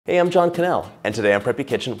Hey, I'm John Cannell, and today on Preppy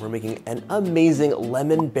Kitchen, we're making an amazing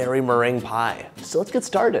lemon berry meringue pie. So let's get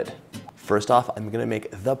started. First off, I'm gonna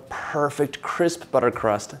make the perfect crisp butter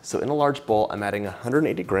crust. So in a large bowl, I'm adding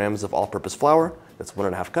 180 grams of all-purpose flour. That's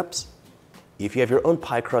 1.5 cups. If you have your own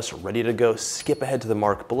pie crust ready to go, skip ahead to the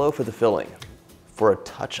mark below for the filling. For a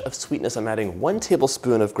touch of sweetness, I'm adding 1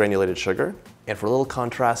 tablespoon of granulated sugar, and for a little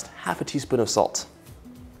contrast, half a teaspoon of salt.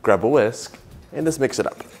 Grab a whisk, and just mix it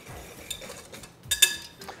up.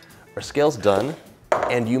 Our scale's done,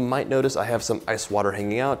 and you might notice I have some ice water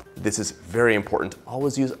hanging out. This is very important.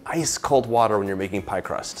 Always use ice cold water when you're making pie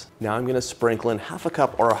crust. Now I'm gonna sprinkle in half a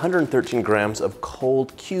cup or 113 grams of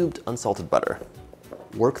cold cubed unsalted butter.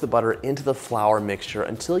 Work the butter into the flour mixture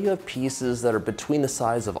until you have pieces that are between the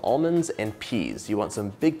size of almonds and peas. You want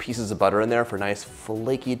some big pieces of butter in there for nice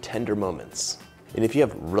flaky, tender moments. And if you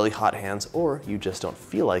have really hot hands or you just don't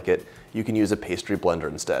feel like it, you can use a pastry blender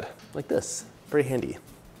instead, like this. Very handy.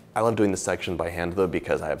 I love doing this section by hand though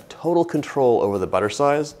because I have total control over the butter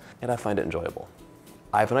size and I find it enjoyable.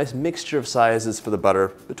 I have a nice mixture of sizes for the butter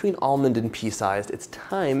between almond and pea sized. It's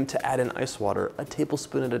time to add in ice water, a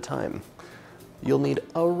tablespoon at a time. You'll need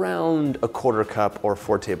around 1/4 cup or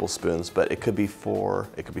 4 tablespoons, but it could be 4,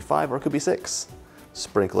 it could be 5, or it could be 6.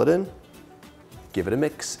 Sprinkle it in, give it a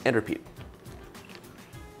mix, and repeat.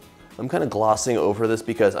 I'm kind of glossing over this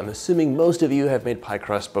because I'm assuming most of you have made pie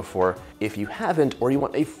crust before. If you haven't, or you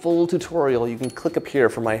want a full tutorial, you can click up here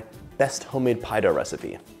for my best homemade pie dough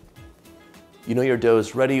recipe. You know your dough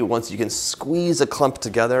is ready once you can squeeze a clump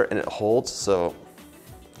together and it holds, so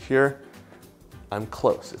here, I'm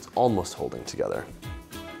close, it's almost holding together.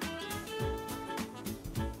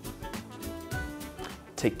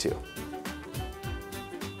 Take 2.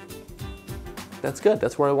 That's good,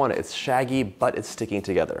 that's where I want it. It's shaggy, but it's sticking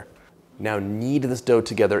together. Now knead this dough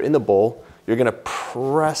together in the bowl. You're gonna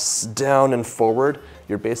press down and forward.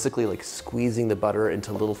 You're basically like squeezing the butter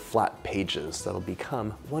into little flat pages that'll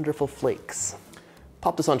become wonderful flakes.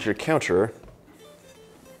 Pop this onto your counter.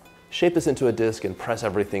 Shape this into a disc and press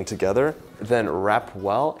everything together, then wrap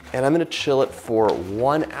well, and I'm gonna chill it for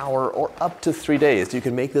 1 hour or up to 3 days. You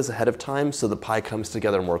can make this ahead of time so the pie comes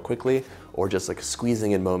together more quickly, or just like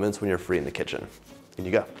squeezing in moments when you're free in the kitchen. In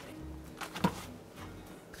you go.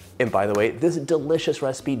 And by the way, this delicious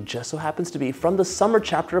recipe just so happens to be from the summer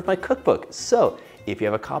chapter of my cookbook. So if you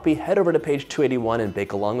have a copy, head over to page 281 and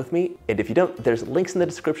bake along with me. And if you don't, there's links in the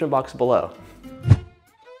description box below.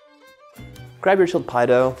 Grab your chilled pie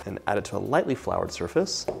dough and add it to a lightly floured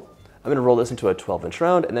surface. I'm gonna roll this into a 12-inch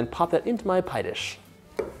round and then pop that into my pie dish.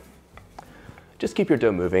 Just keep your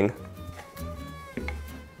dough moving.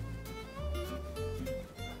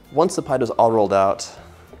 Once the pie dough is all rolled out,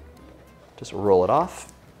 just roll it off.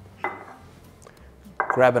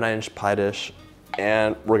 Grab a 9-inch pie dish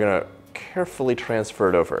and we're gonna carefully transfer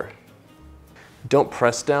it over. Don't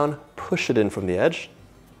press down, push it in from the edge.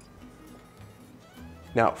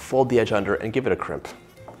 Now fold the edge under and give it a crimp.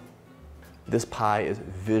 This pie is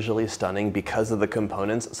visually stunning because of the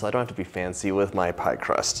components, so I don't have to be fancy with my pie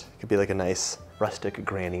crust. It could be like a nice rustic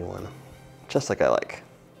granny one, just like I like.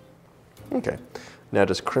 Okay, now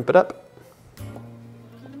just crimp it up.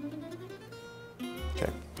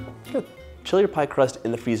 Okay, good. Chill your pie crust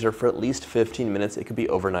in the freezer for at least 15 minutes. It could be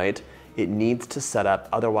overnight. It needs to set up,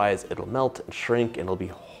 otherwise it'll melt and shrink and it'll be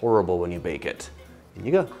horrible when you bake it. In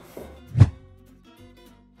you go.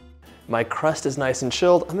 My crust is nice and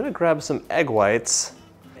chilled. I'm gonna grab some egg whites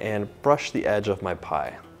and brush the edge of my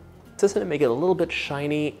pie. This is gonna make it a little bit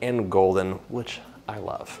shiny and golden, which I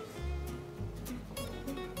love.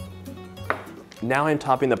 Now I'm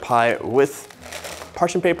topping the pie with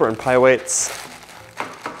parchment paper and pie weights.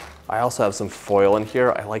 I also have some foil in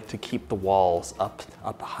here. I like to keep the walls up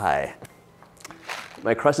high.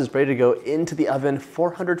 My crust is ready to go into the oven,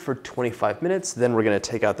 400 for 25 minutes. Then we're gonna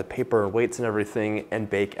take out the paper and weights and everything and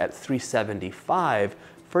bake at 375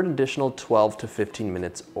 for an additional 12 to 15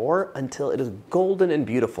 minutes or until it is golden and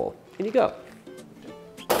beautiful. In you go.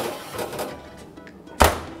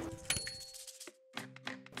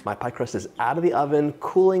 My pie crust is out of the oven,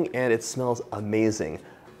 cooling, and it smells amazing.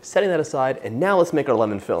 Setting that aside, and now let's make our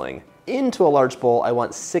lemon filling. Into a large bowl, I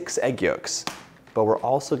want 6 egg yolks, but we're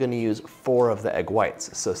also gonna use 4 of the egg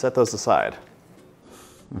whites, so set those aside.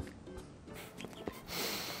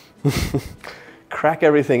 Crack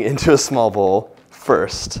everything into a small bowl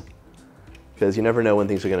first, because you never know when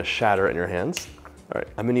things are gonna shatter in your hands. All right,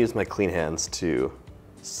 I'm gonna use my clean hands to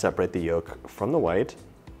separate the yolk from the white.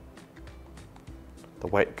 The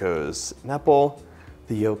white goes in that bowl,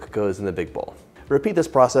 the yolk goes in the big bowl. Repeat this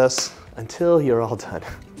process until you're all done.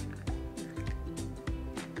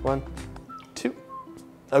 1, 2.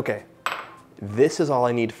 Okay, This is all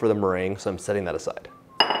I need for the meringue, so I'm setting that aside.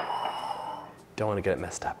 Don't want to get it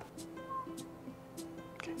messed up.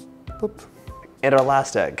 Okay, boop. And our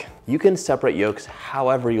last egg. You can separate yolks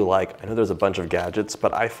however you like. I know there's a bunch of gadgets,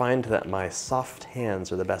 but I find that my soft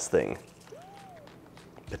hands are the best thing.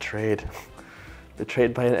 Betrayed.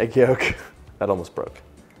 Betrayed by an egg yolk. That almost broke.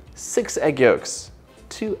 6 egg yolks,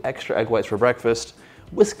 2 extra egg whites for breakfast.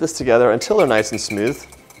 Whisk this together until they're nice and smooth.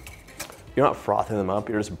 You're not frothing them up,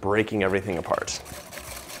 you're just breaking everything apart.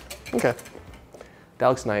 Okay, that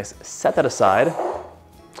looks nice. Set that aside.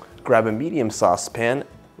 Grab a medium saucepan.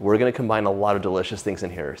 We're gonna combine a lot of delicious things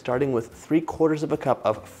in here, starting with 3/4 of a cup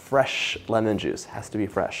of fresh lemon juice. Has to be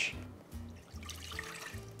fresh.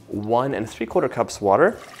 1 3/4 cups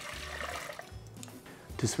water.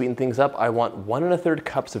 To sweeten things up, I want 1 1/3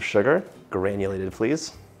 cups of sugar, granulated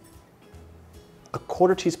please.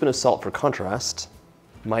 1/4 teaspoon of salt for contrast.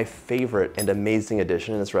 My favorite and amazing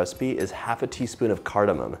addition in this recipe is 1/2 teaspoon of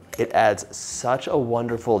cardamom. It adds such a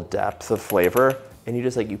wonderful depth of flavor, and you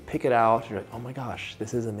just you pick it out, you're like, oh my gosh,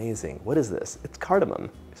 this is amazing. What is this? It's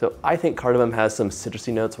cardamom. So I think cardamom has some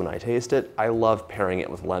citrusy notes when I taste it. I love pairing it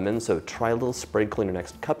with lemon, so try a little sprinkle in your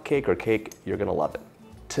next cupcake or cake, you're gonna love it.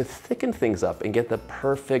 To thicken things up and get the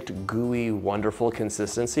perfect gooey, wonderful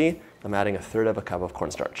consistency, I'm adding 1/3 cup of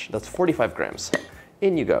cornstarch. That's 45 grams.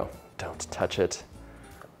 In you go. Don't touch it.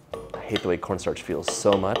 I hate the way cornstarch feels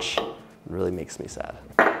so much. It really makes me sad.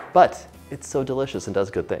 But it's so delicious and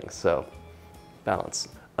does good things, so balance.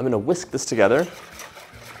 I'm gonna whisk this together.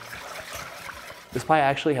 This pie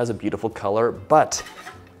actually has a beautiful color, but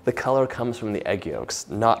the color comes from the egg yolks,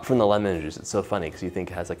 not from the lemon juice. It's so funny because you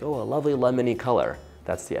think it has oh, a lovely lemony color.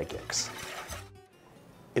 That's the egg yolks.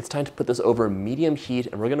 It's time to put this over medium heat,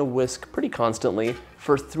 and we're gonna whisk pretty constantly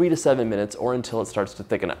for 3 to 7 minutes or until it starts to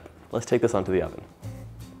thicken up. Let's take this onto the oven.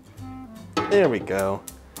 There we go.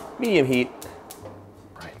 Medium heat.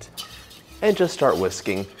 Right. And just start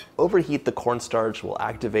whisking. Overheat, the cornstarch will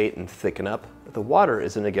activate and thicken up. The water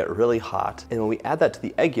is gonna get really hot, and when we add that to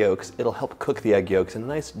the egg yolks, it'll help cook the egg yolks in a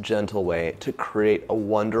nice, gentle way to create a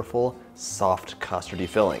wonderful, soft, custardy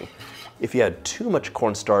filling. If you add too much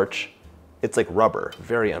cornstarch, it's like rubber,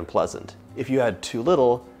 very unpleasant. If you add too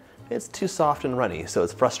little, it's too soft and runny, so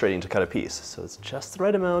it's frustrating to cut a piece. So it's just the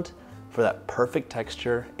right amount for that perfect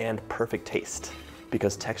texture and perfect taste,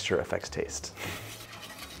 because texture affects taste.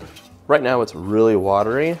 Right now it's really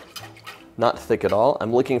watery, not thick at all.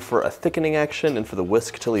 I'm looking for a thickening action and for the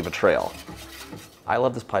whisk to leave a trail. I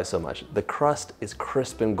love this pie so much. The crust is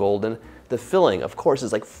crisp and golden. The filling, of course,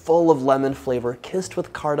 is full of lemon flavor, kissed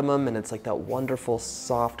with cardamom, and it's that wonderful,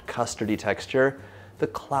 soft, custardy texture. The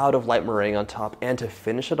cloud of light meringue on top, and to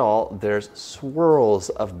finish it all, there's swirls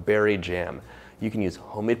of berry jam. You can use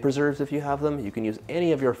homemade preserves if you have them. You can use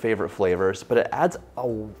any of your favorite flavors, but it adds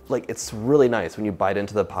it's really nice when you bite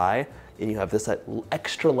into the pie and you have that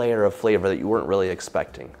extra layer of flavor that you weren't really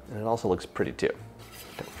expecting. And it also looks pretty too.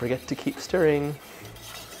 Don't forget to keep stirring.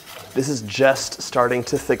 This is just starting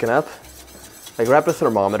to thicken up. I grabbed a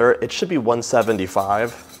thermometer. It should be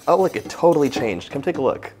 175. Oh, look, it totally changed. Come take a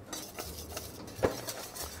look.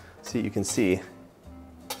 See, you can see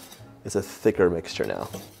it's a thicker mixture now.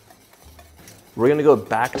 We're gonna go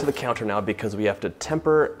back to the counter now because we have to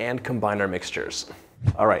temper and combine our mixtures.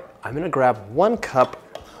 All right, I'm gonna grab 1 cup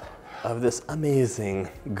of this amazing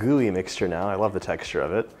gooey mixture now. I love the texture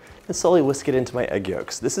of it. And slowly whisk it into my egg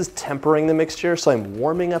yolks. This is tempering the mixture, so I'm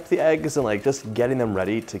warming up the eggs and just getting them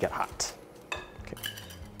ready to get hot. Okay.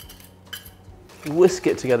 Whisk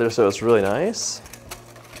it together so it's really nice.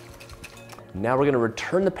 Now we're gonna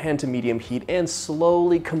return the pan to medium heat and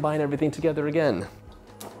slowly combine everything together again.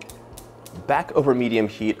 Back over medium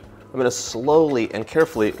heat, I'm gonna slowly and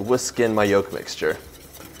carefully whisk in my yolk mixture.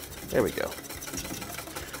 There we go.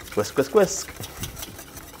 Whisk, whisk, whisk.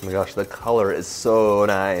 Oh my gosh, the color is so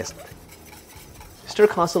nice. Stir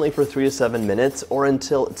constantly for 3 to 7 minutes or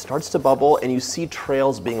until it starts to bubble and you see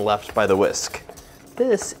trails being left by the whisk.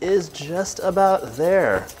 This is just about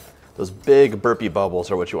there. Those big burpy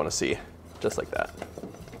bubbles are what you want to see, just like that.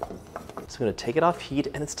 So I'm gonna take it off heat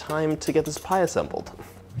and it's time to get this pie assembled.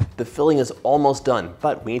 The filling is almost done,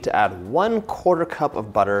 but we need to add 1/4 cup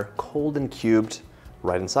of butter, cold and cubed,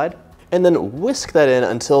 right inside, and then whisk that in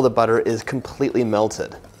until the butter is completely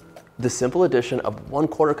melted. The simple addition of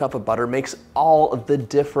 1/4 cup of butter makes all of the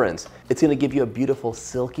difference. It's gonna give you a beautiful,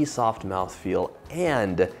 silky, soft mouthfeel,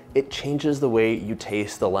 and it changes the way you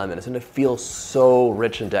taste the lemon. It's gonna feel so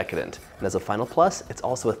rich and decadent. And as a final plus, it's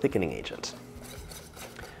also a thickening agent.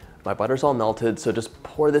 My butter's all melted, so just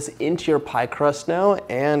pour this into your pie crust now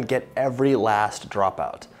and get every last drop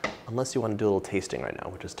out. Unless you wanna do a little tasting right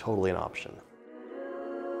now, which is totally an option.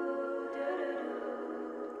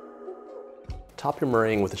 Top your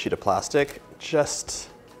meringue with a sheet of plastic, just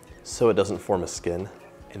so it doesn't form a skin.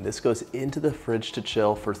 And this goes into the fridge to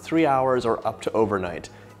chill for 3 hours or up to overnight.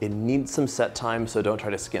 It needs some set time, so don't try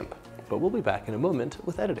to skimp. But we'll be back in a moment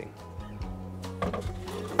with editing.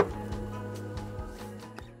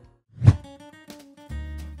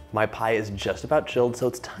 My pie is just about chilled, so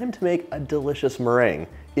it's time to make a delicious meringue.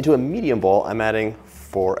 Into a medium bowl, I'm adding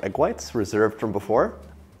 4 egg whites reserved from before,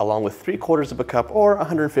 along with 3/4 of a cup or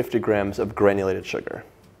 150 grams of granulated sugar.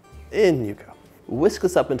 In you go. Whisk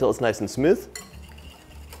this up until it's nice and smooth.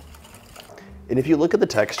 And if you look at the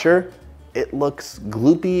texture, it looks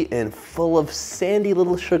gloopy and full of sandy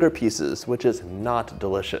little sugar pieces, which is not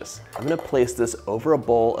delicious. I'm gonna place this over a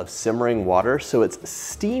bowl of simmering water so it's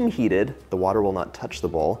steam heated, the water will not touch the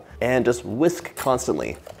bowl, and just whisk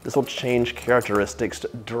constantly. This will change characteristics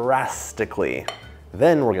drastically.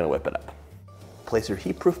 Then we're gonna whip it up. Place your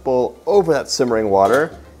heat-proof bowl over that simmering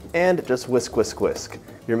water and just whisk, whisk, whisk.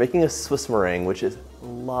 You're making a Swiss meringue, which is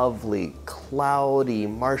lovely, cloudy,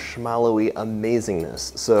 marshmallowy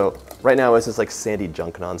amazingness. So right now it's just like sandy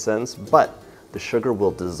junk nonsense, but the sugar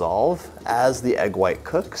will dissolve as the egg white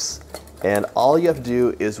cooks, and all you have to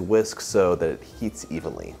do is whisk so that it heats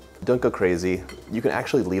evenly. Don't go crazy. You can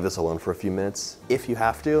actually leave this alone for a few minutes if you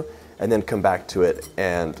have to, and then come back to it,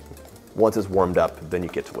 and once it's warmed up, then you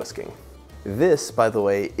get to whisking. This, by the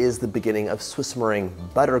way, is the beginning of Swiss meringue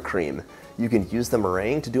buttercream. You can use the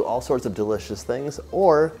meringue to do all sorts of delicious things,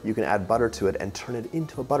 or you can add butter to it and turn it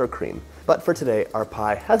into a buttercream. But for today, our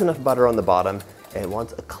pie has enough butter on the bottom and it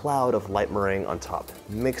wants a cloud of light meringue on top,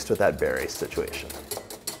 mixed with that berry situation.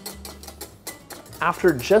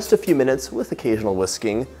 After just a few minutes with occasional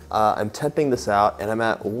whisking, I'm temping this out and I'm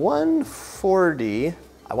at 140.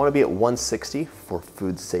 I want to be at 160 for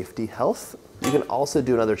food safety health. You can also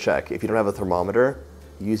do another check. If you don't have a thermometer,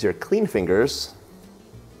 use your clean fingers,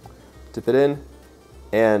 dip it in,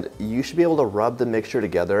 and you should be able to rub the mixture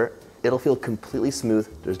together. It'll feel completely smooth.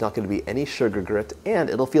 There's not going to be any sugar grit, and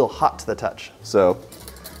it'll feel hot to the touch. So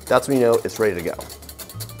that's when you know it's ready to go.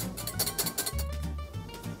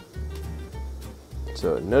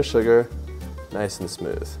 So no sugar, nice and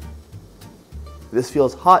smooth. This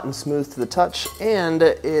feels hot and smooth to the touch, and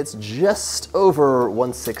it's just over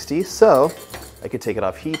 160, so I could take it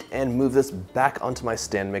off heat and move this back onto my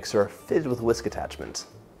stand mixer fitted with whisk attachment.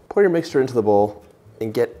 Pour your mixture into the bowl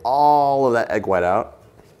and get all of that egg white out.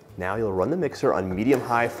 Now you'll run the mixer on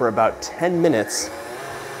medium-high for about 10 minutes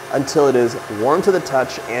until it is warm to the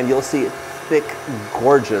touch, and you'll see thick,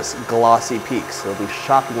 gorgeous, glossy peaks. It'll be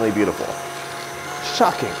shockingly beautiful.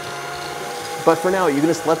 Shocking. But for now, you can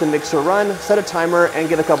just let the mixer run, set a timer, and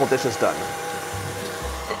get a couple dishes done.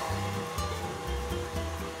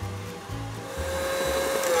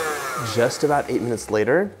 Just about 8 minutes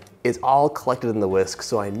later, it's all collected in the whisk,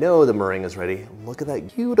 so I know the meringue is ready. Look at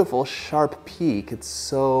that beautiful sharp peak. It's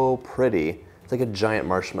so pretty. It's like a giant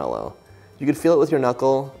marshmallow. You can feel it with your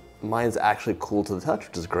knuckle. Mine's actually cool to the touch,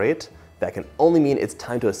 which is great. That can only mean it's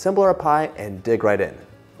time to assemble our pie and dig right in.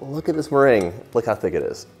 Look at this meringue. Look how thick it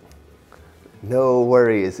is. No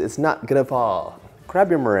worries, it's not gonna fall.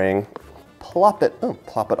 Grab your meringue, plop it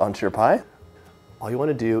onto your pie. All you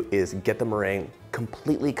wanna do is get the meringue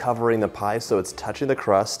completely covering the pie so it's touching the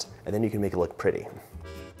crust, and then you can make it look pretty.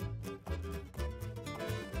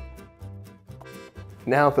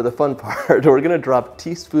 Now for the fun part, we're gonna drop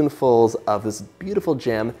teaspoonfuls of this beautiful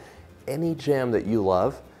jam, any jam that you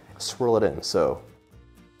love, swirl it in. So,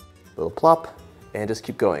 little plop, and just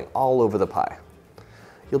keep going all over the pie.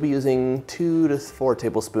 You'll be using 2 to 4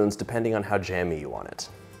 tablespoons depending on how jammy you want it.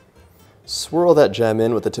 Swirl that jam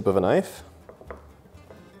in with the tip of a knife.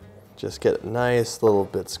 Just get nice little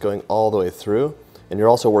bits going all the way through, and you're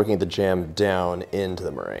also working the jam down into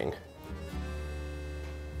the meringue.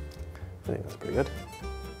 I think that's pretty good.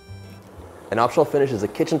 An optional finish is a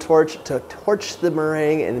kitchen torch to torch the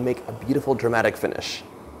meringue and make a beautiful dramatic finish.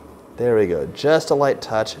 There we go, just a light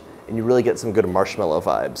touch, and you really get some good marshmallow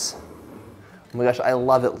vibes. Oh my gosh, I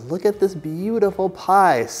love it. Look at this beautiful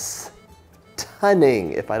pie.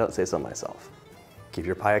 Stunning, if I don't say so myself. Give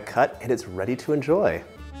your pie a cut and it's ready to enjoy.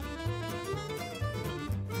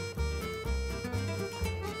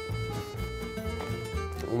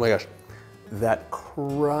 Oh my gosh, that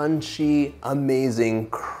crunchy, amazing,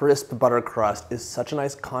 crisp butter crust is such a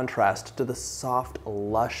nice contrast to the soft,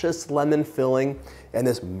 luscious lemon filling and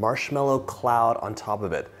this marshmallow cloud on top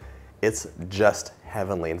of it. It's just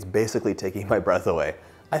heavenly. It's basically taking my breath away.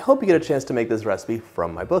 I hope you get a chance to make this recipe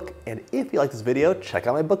from my book, and if you like this video, check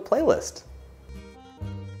out my book playlist.